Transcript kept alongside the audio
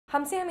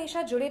हमसे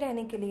हमेशा जुड़े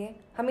रहने के लिए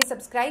हमें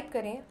सब्सक्राइब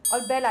करें और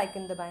बेल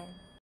आइकन दबाएं।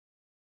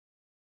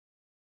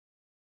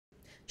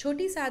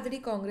 छोटी सादड़ी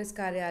कांग्रेस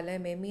कार्यालय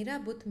में मेरा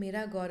बुत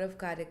मेरा गौरव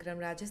कार्यक्रम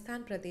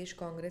राजस्थान प्रदेश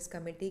कांग्रेस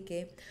कमेटी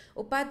के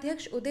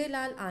उपाध्यक्ष उदयल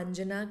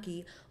आंजना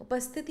की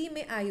उपस्थिति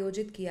में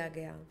आयोजित किया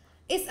गया।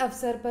 इस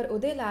अवसर पर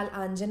उदयल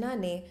आंजना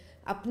ने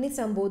अपने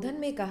संबोधन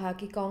में कहा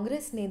कि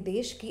कांग्रेस ने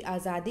देश की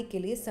आज़ादी के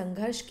लिए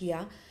संघर्ष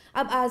किया।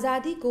 अब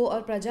आज़ादी को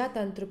और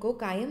प्रजातंत्र को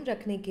कायम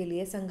रखने के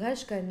लिए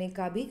संघर्ष करने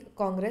का भी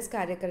कांग्रेस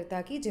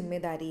कार्यकर्ता की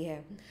जिम्मेदारी है।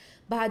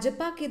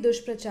 भाजपा के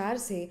दुष्प्रचार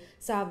से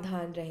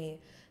सावधान रहें।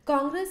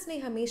 कांग्रेस ने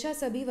हमेशा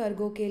सभी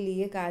वर्गों के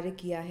लिए कार्य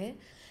किया है।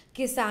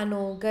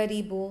 किसानों,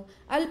 गरीबों,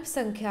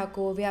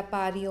 अल्पसंख्यकों,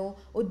 व्यापारियों,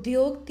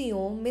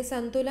 उद्योगतियों में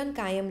संतुलन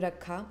कायम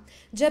रखा,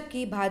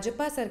 जबकि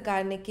भाजपा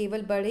सरकार ने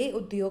केवल बड़े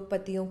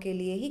उद्योगपतियों के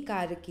लिए ही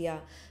कार्य किया।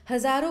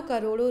 हजारों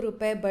करोड़ों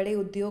रुपए बड़े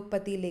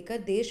उद्योगपति लेकर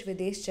देश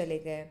विदेश चले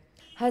गए।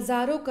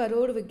 हजारों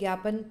करोड़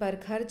विज्ञापन पर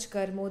खर्च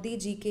कर मोदी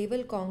जी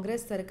केवल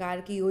कांग्रेस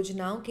सरकार की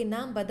योजनाओं के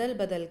नाम बदल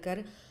बदल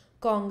कर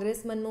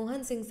कांग्रेस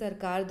मनमोहन सिंह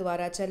सरकार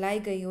द्वारा चलाई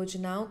गई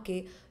योजनाओं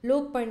के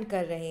लोकार्पण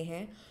कर रहे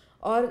हैं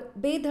और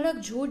बेधड़क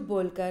झूठ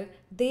बोलकर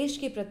देश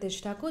की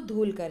प्रतिष्ठा को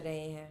धूल कर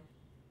रहे हैं।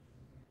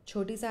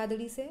 छोटी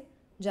सादड़ी से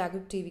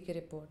जागरूक टीवी की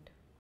रिपोर्ट।